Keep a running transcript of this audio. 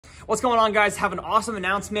What's going on, guys? Have an awesome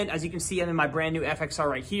announcement. As you can see, I'm in my brand new FXR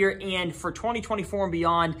right here. And for 2024 and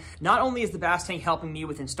beyond, not only is the Bass Tank helping me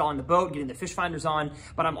with installing the boat, getting the fish finders on,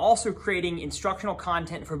 but I'm also creating instructional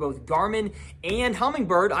content for both Garmin and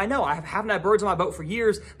Humminbird. I know I haven't had birds on my boat for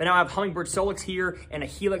years, but now I have Humminbird Solix here and a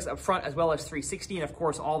Helix up front, as well as 360, and of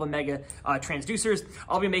course all the mega transducers.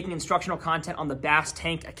 I'll be making instructional content on the Bass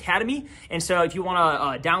Tank Academy. And so if you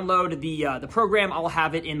want to download the program, I'll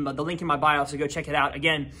have it in the link in my bio, so go check it out.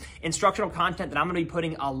 Again, instructional content that I'm going to be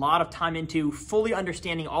putting a lot of time into, fully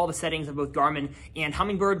understanding all the settings of both Garmin and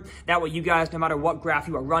Humminbird. That way you guys, no matter what graph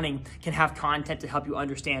you are running, can have content to help you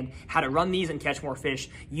understand how to run these and catch more fish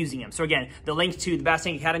using them. So again, the link to the Bass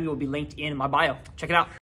Tank Academy will be linked in my bio. Check it out.